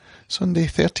Sunday,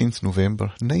 13th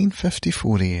November,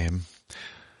 9:54am. I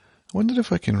wonder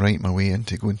if I can write my way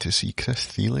into going to see Chris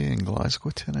Thile in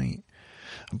Glasgow tonight.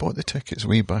 I bought the tickets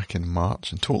way back in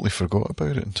March and totally forgot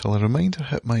about it until a reminder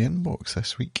hit my inbox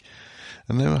this week.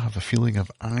 And now I have a feeling of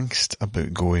angst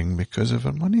about going because of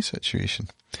our money situation.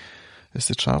 It's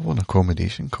the travel and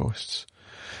accommodation costs.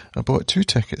 I bought 2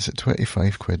 tickets at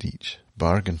 25 quid each.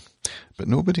 Bargain. But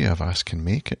nobody I've asked can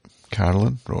make it.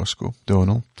 Carolyn, Roscoe,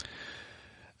 Donald.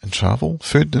 And travel,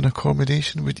 food and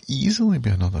accommodation would easily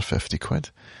be another 50 quid.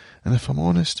 And if I'm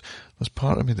honest, there's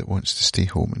part of me that wants to stay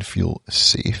home and feel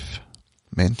safe.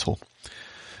 Mental.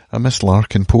 I miss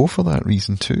Larkin Poe for that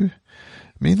reason too.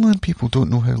 Mainland people don't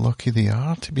know how lucky they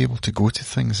are to be able to go to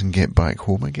things and get back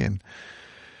home again.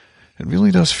 It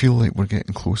really does feel like we're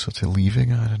getting closer to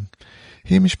leaving, Aaron.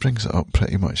 Hamish brings it up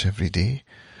pretty much every day.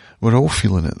 We're all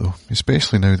feeling it though,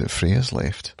 especially now that Freya's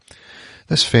left.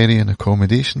 This ferry and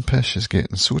accommodation pish is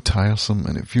getting so tiresome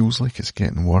and it feels like it's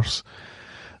getting worse.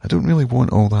 I don't really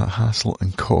want all that hassle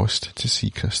and cost to see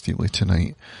Chris Thile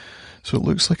tonight, so it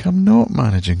looks like I'm not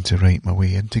managing to write my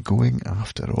way into going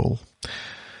after all.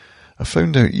 I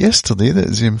found out yesterday that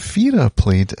Zemfira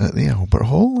played at the Albert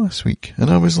Hall last week, and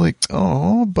I was like,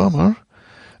 oh, bummer,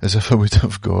 as if I would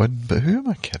have gone, but who am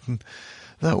I kidding?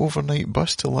 That overnight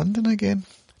bus to London again?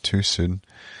 Too soon.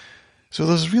 So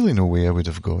there's really no way I would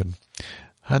have gone.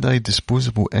 Had I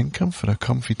disposable income for a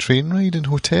comfy train ride and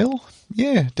hotel?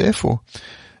 Yeah, defo.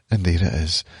 And there it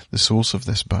is, the source of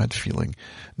this bad feeling.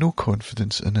 No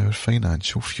confidence in our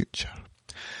financial future.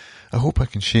 I hope I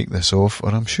can shake this off, or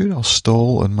I'm sure I'll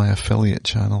stall on my affiliate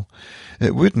channel.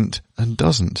 It wouldn't, and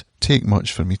doesn't, take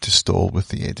much for me to stall with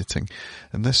the editing,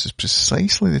 and this is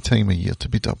precisely the time of year to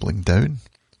be doubling down.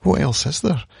 What else is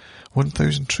there?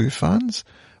 1,000 true fans?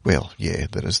 Well, yeah,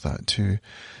 there is that too.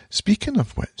 Speaking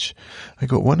of which, I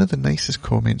got one of the nicest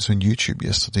comments on YouTube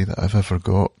yesterday that I've ever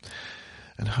got.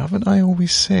 And haven't I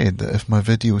always said that if my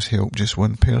videos help just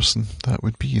one person, that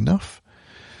would be enough?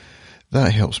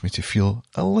 That helps me to feel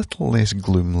a little less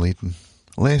gloom-laden,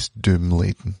 less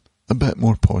doom-laden, a bit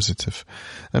more positive.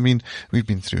 I mean, we've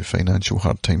been through financial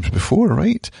hard times before,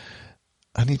 right?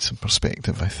 I need some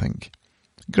perspective, I think.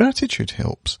 Gratitude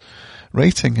helps.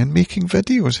 Writing and making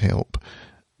videos help.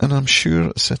 And I'm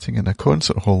sure sitting in a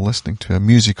concert hall listening to a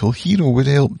musical hero would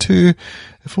help too,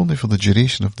 if only for the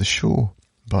duration of the show.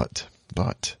 But,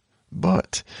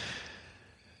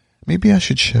 maybe I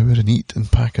should shower and eat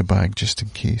and pack a bag just in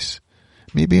case.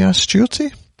 Maybe ask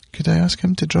Stuarty? Could I ask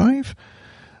him to drive?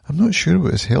 I'm not sure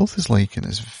what his health is like and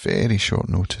it's very short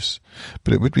notice,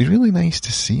 but it would be really nice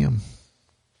to see him.